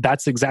because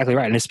that's exactly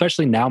right. And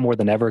especially now more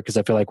than ever, because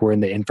I feel like we're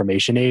in the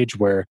information age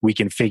where we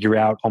can figure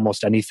out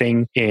almost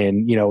anything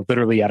in,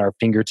 literally at our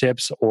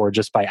fingertips or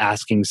just by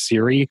asking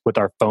Siri with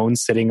our phone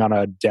sitting on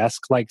a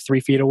desk like 3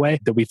 feet away,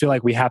 that we feel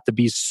like we have to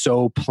be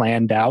so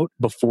planned out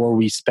before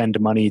we spend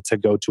money to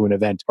go to an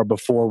event or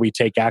before we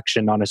take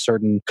action on a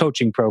certain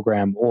coaching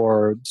program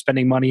or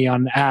spending money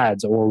on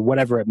ads or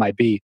whatever it might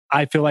be.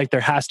 I feel like there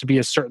has to be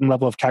a certain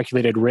level of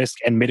calculated risk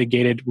and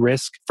mitigated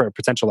risk for a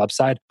potential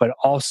upside, but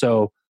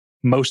also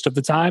most of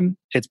the time,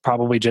 it's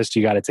probably just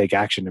you got to take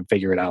action and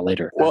figure it out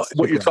later. Well,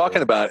 what you're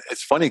talking about,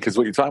 it's funny because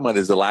what you're talking about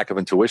is the lack of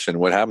intuition.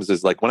 What happens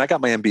is like when I got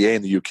my MBA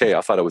in the UK,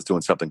 I thought I was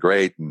doing something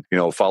great and,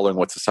 following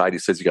what society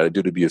says you got to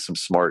do to be some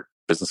smart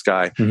business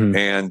guy. Mm-hmm.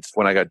 And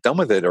when I got done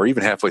with it or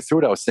even halfway through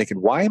it, I was thinking,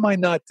 why am I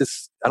not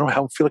this? I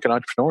don't feel like an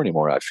entrepreneur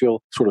anymore. I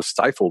feel sort of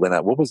stifled in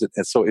that. What was it?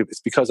 And so it's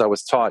because I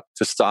was taught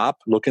to stop,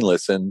 look and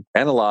listen,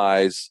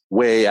 analyze,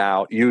 weigh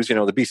out, use, the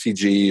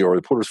BCG or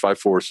the Porter's 5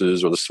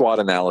 forces or the SWOT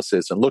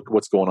analysis and look at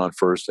what's going on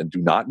first and do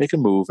not make a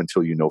move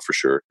until you know for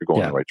sure you're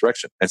going in the right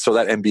direction. And so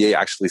that MBA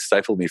actually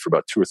stifled me for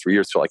about 2 or 3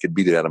 years till I could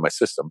beat it out of my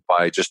system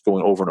by just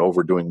going over and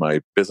over doing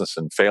my business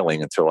and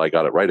failing until I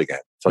got it right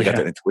again. So I got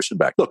that intuition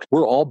back. Look,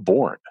 we're all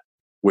born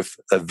with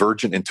a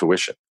virgin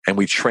intuition. And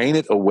we train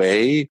it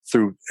away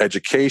through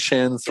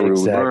education,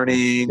 through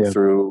learning,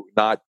 through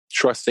not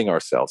trusting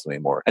ourselves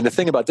anymore. And the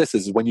thing about this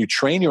is when you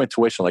train your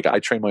intuition, like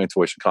I train my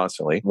intuition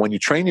constantly, when you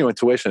train your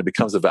intuition, it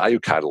becomes a value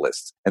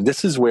catalyst. And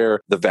this is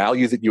where the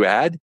value that you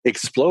add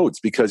explodes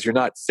because you're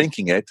not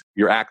thinking it,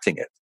 you're acting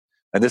it.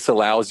 And this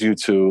allows you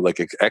to like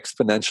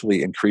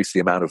exponentially increase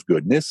the amount of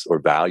goodness or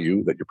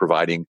value that you're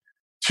providing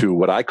to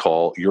what I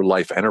call your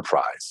life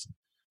enterprise.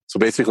 So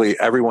basically,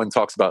 everyone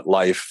talks about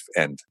life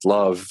and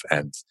love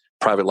and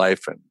private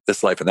life and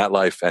this life and that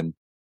life. And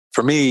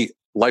for me,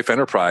 life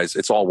enterprise,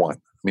 it's all one.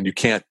 I mean, you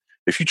can't,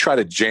 if you try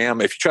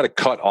to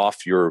cut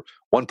off your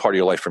one part of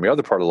your life from your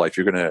other part of life,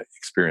 you're going to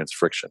experience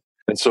friction.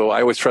 And so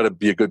I always try to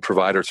be a good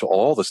provider to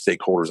all the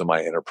stakeholders in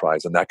my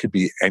enterprise. And that could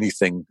be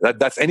anything,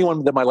 that's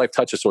anyone that my life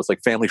touches. So it's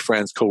like family,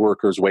 friends,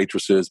 coworkers,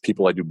 waitresses,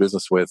 people I do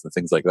business with and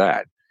things like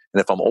that.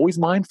 And if I'm always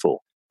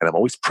mindful, and I'm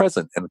always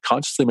present and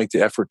consciously make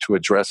the effort to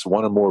address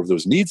one or more of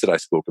those needs that I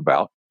spoke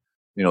about,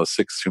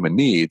 6 human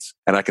needs,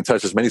 and I can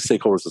touch as many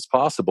stakeholders as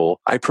possible,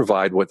 I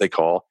provide what they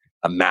call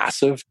a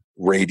massive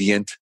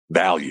radiant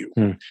value.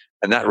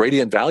 And that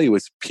radiant value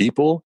is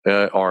people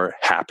are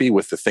happy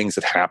with the things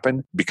that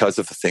happen because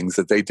of the things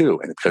that they do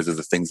and because of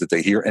the things that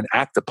they hear and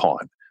act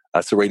upon.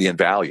 That's the radiant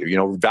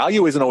value.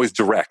 Value isn't always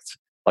direct.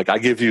 Like I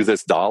give you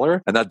this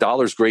 $1 and that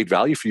 $1 is great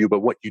value for you,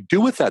 but what you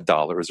do with that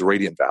 $1 is a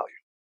radiant value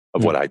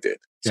of what I did.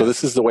 So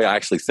this is the way I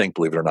actually think,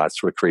 believe it or not. It's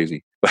sort of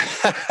crazy.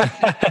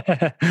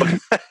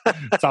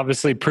 It's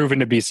obviously proven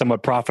to be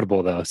somewhat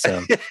profitable though.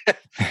 So,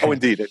 oh,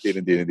 indeed.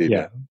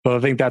 Yeah. Well, I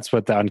think that's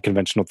what the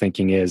unconventional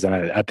thinking is. And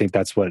I think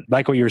that's what,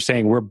 like what you were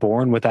saying, we're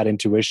born with that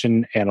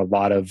intuition and a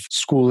lot of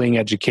schooling,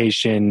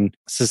 education,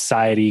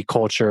 society,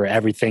 culture,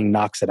 everything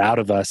knocks it out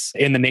of us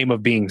in the name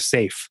of being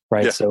safe,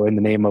 right? Yeah. So in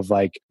the name of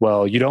like,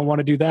 well, you don't want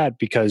to do that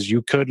because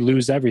you could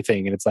lose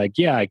everything. And it's like,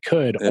 yeah, I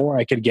could, or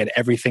I could get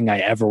everything I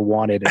ever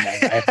wanted and I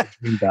ever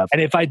dreamed of.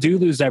 And if I do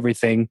lose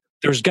everything,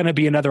 there's going to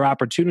be another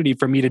opportunity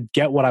for me to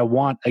get what I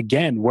want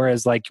again.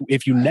 Whereas like,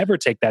 if you never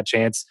take that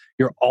chance,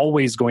 you're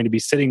always going to be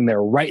sitting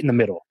there right in the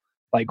middle,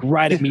 like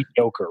right at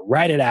mediocre,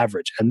 right at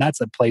average. And that's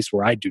a place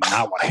where I do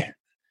not want to be.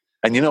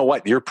 And you know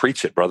what? You're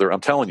preach it, brother.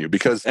 I'm telling you,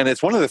 and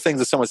it's one of the things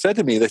that someone said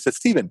to me. They said,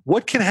 Stephen,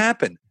 what can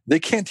happen? They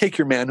can't take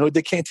your manhood.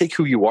 They can't take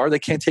who you are. They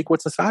can't take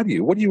what's inside of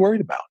you. What are you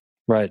worried about?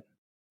 Right.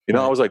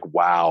 I was like,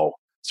 wow.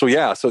 So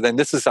then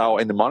this is how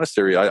in the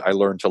monastery I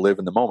learned to live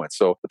in the moment.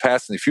 So the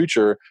past and the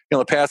future,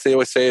 the past they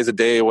always say is a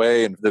day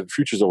away and the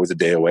future is always a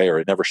day away or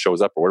it never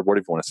shows up or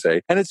whatever you want to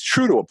say. And it's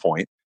true to a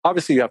point.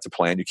 Obviously you have to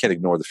plan. You can't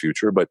ignore the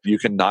future, but you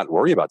can not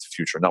worry about the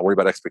future, not worry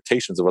about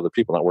expectations of other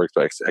people, not worry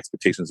about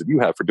expectations that you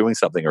have for doing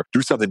something or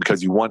do something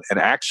because you want an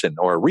action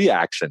or a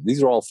reaction.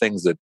 These are all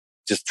things that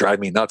just drive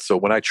me nuts. So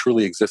when I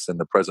truly exist in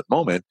the present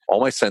moment,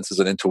 all my senses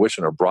and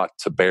intuition are brought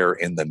to bear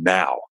in the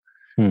now.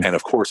 And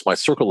of course, my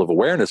circle of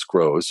awareness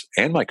grows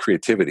and my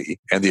creativity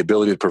and the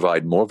ability to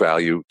provide more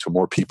value to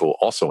more people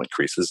also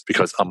increases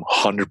because I'm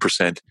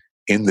 100%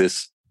 in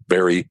this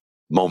very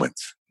moment.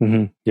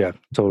 Mm-hmm. Yeah,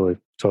 totally.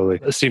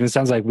 Stephen,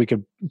 sounds like we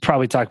could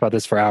probably talk about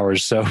this for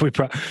hours. So we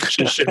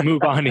should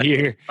move on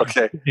here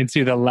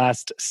into the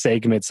last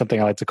segment, something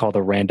I like to call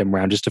the random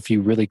round. Just a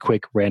few really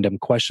quick random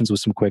questions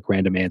with some quick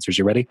random answers.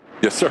 You ready?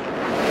 Yes, sir.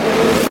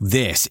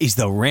 This is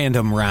the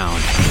Random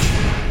Round.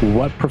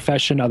 What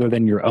profession other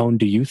than your own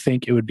do you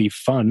think it would be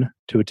fun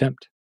to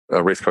attempt?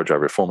 A race car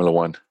driver, Formula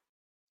One.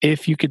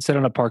 If you could sit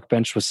on a park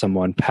bench with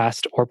someone,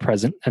 past or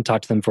present, and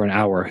talk to them for an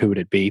hour, who would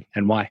it be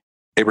and why?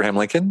 Abraham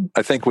Lincoln,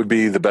 I think, would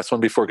be the best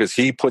one before, because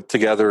he put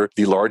together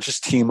the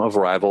largest team of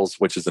rivals,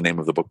 which is the name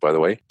of the book, by the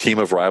way, team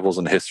of rivals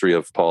in the history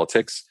of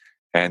politics.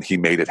 And he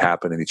made it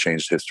happen and he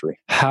changed history.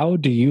 How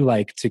do you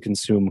like to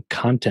consume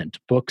content?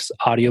 Books,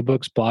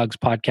 audiobooks, blogs,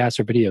 podcasts,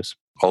 or videos?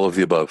 All of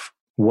the above.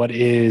 What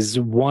is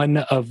one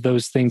of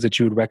those things that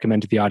you would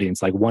recommend to the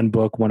audience? Like one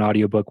book, one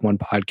audiobook, one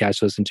podcast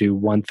to listen to,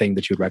 one thing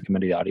that you would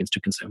recommend to the audience to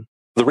consume?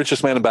 The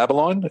Richest Man in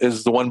Babylon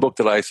is the one book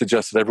that I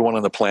suggest that everyone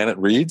on the planet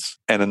reads.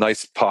 And a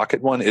nice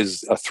pocket one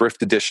is a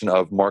thrift edition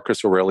of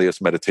Marcus Aurelius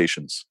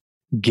Meditations.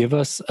 Give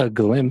us a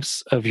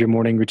glimpse of your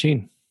morning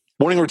routine.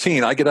 Morning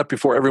routine, I get up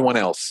before everyone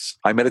else.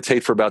 I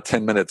meditate for about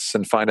 10 minutes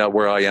and find out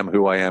where I am,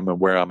 who I am, and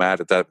where I'm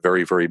at that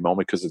very, very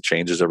moment, because it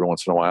changes every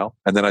once in a while.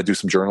 And then I do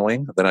some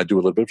journaling. Then I do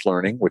a little bit of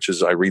learning, which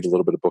is I read a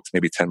little bit of books,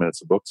 maybe 10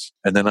 minutes of books.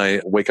 And then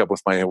I wake up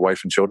with my wife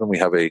and children. We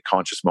have a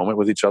conscious moment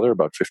with each other,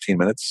 about 15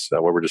 minutes,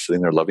 where we're just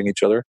sitting there loving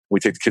each other. We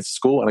take the kids to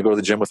school and I go to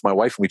the gym with my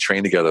wife and we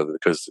train together,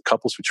 because the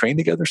couples who train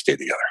together stay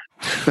together.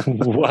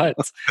 What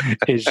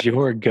is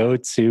your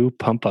go-to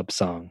pump-up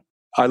song?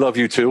 I love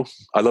U2.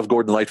 I love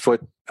Gordon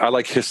Lightfoot. I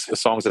like his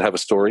songs that have a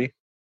story.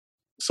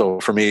 So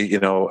for me,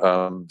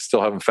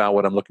 still haven't found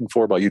what I'm looking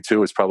for by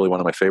U2 is probably one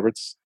of my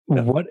favorites.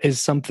 Yeah. What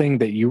is something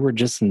that you were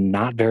just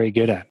not very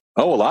good at?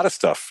 Oh, a lot of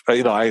stuff.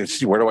 Where do I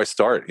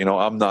start?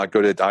 I'm not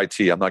good at IT.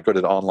 I'm not good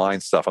at online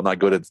stuff. I'm not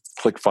good at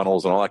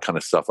ClickFunnels and all that kind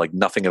of stuff. Like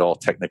nothing at all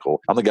technical.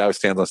 I'm the guy who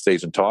stands on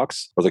stage and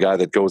talks, or the guy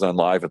that goes on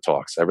live and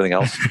talks. Everything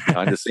else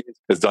behind the scenes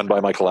is done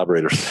by my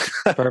collaborators.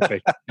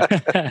 Perfect.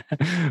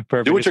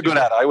 Perfect. Do what you're good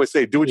at. I always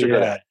say, do what you're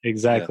good at.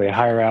 Exactly. Yeah.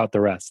 Hire out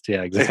the rest.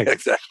 Yeah, exactly.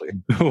 Exactly.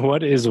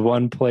 What is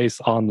one place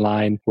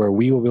online where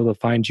we will be able to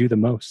find you the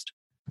most?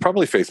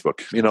 Probably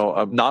Facebook.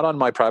 I'm not on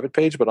my private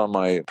page, but on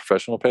my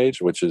professional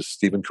page, which is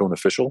Stephen Kuhn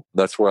Official.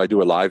 That's where I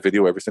do a live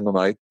video every single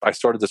night. I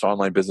started this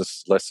online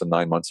business less than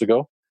 9 months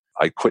ago.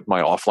 I quit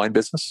my offline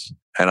business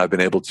and I've been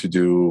able to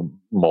do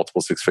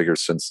multiple six figures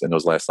since in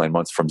those last 9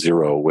 months from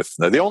zero. With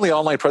the only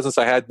online presence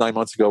I had 9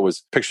 months ago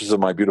was pictures of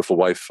my beautiful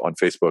wife on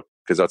Facebook,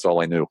 because that's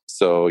all I knew.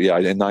 So yeah,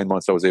 in 9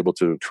 months, I was able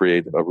to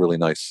create a really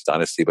nice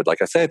dynasty. But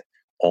like I said,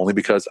 only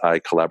because I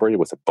collaborated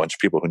with a bunch of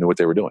people who knew what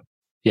they were doing.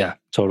 Yeah,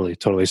 totally.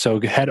 So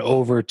head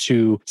over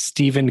to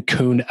Stephen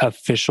Kuhn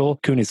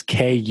Official. Kuhn is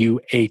Kuhn.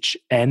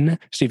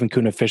 Stephen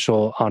Kuhn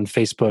Official on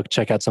Facebook.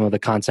 Check out some of the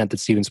content that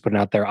Stephen's putting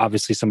out there.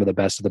 Obviously, some of the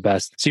best of the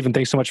best. Stephen,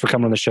 thanks so much for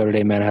coming on the show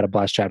today, man. I had a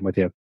blast chatting with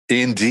you.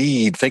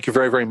 Indeed. Thank you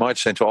very, very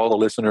much. And to all the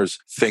listeners,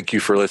 thank you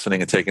for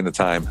listening and taking the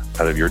time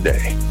out of your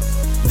day.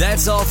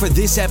 That's all for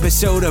this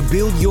episode of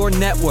Build Your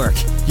Network.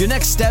 Your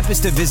next step is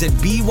to visit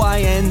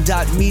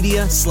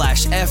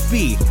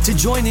byn.media/FB to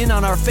join in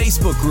on our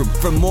Facebook group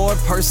for more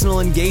personal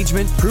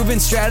engagement, proven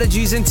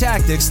strategies, and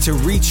tactics to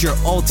reach your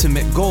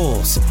ultimate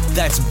goals.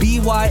 That's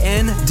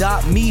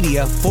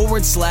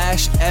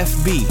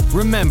byn.media/FB.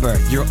 Remember,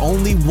 you're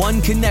only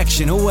one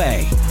connection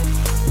away.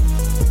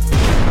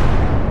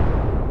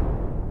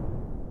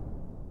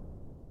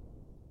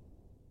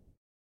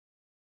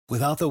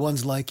 Without the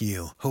ones like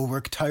you, who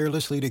work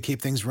tirelessly to keep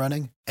things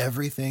running,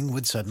 everything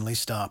would suddenly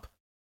stop.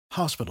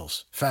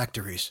 Hospitals,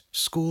 factories,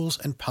 schools,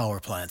 and power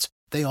plants,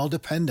 they all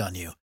depend on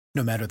you.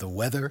 No matter the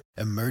weather,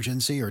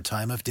 emergency, or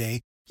time of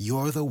day,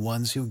 you're the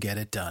ones who get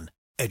it done.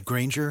 At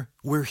Grainger,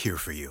 we're here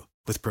for you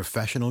with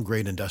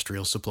professional-grade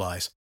industrial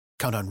supplies.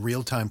 Count on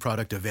real-time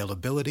product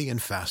availability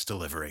and fast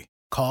delivery.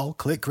 Call,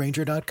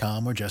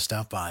 clickgrainger.com, or just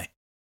stop by.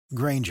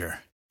 Grainger,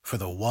 for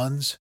the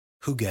ones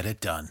who get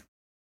it done.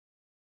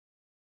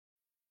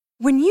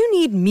 When you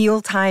need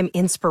mealtime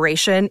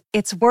inspiration,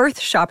 it's worth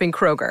shopping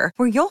Kroger,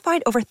 where you'll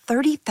find over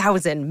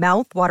 30,000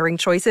 mouth-watering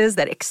choices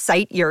that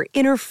excite your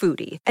inner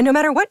foodie. And no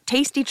matter what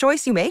tasty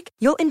choice you make,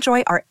 you'll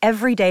enjoy our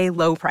everyday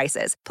low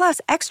prices, plus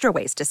extra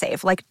ways to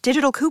save, like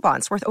digital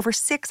coupons worth over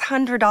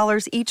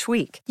 $600 each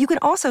week. You can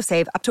also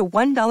save up to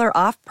 $1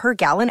 off per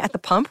gallon at the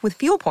pump with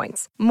fuel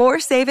points.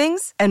 More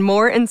savings and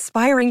more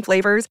inspiring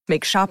flavors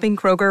make shopping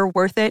Kroger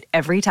worth it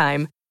every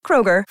time.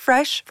 Kroger,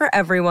 fresh for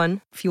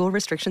everyone. Fuel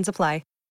restrictions apply.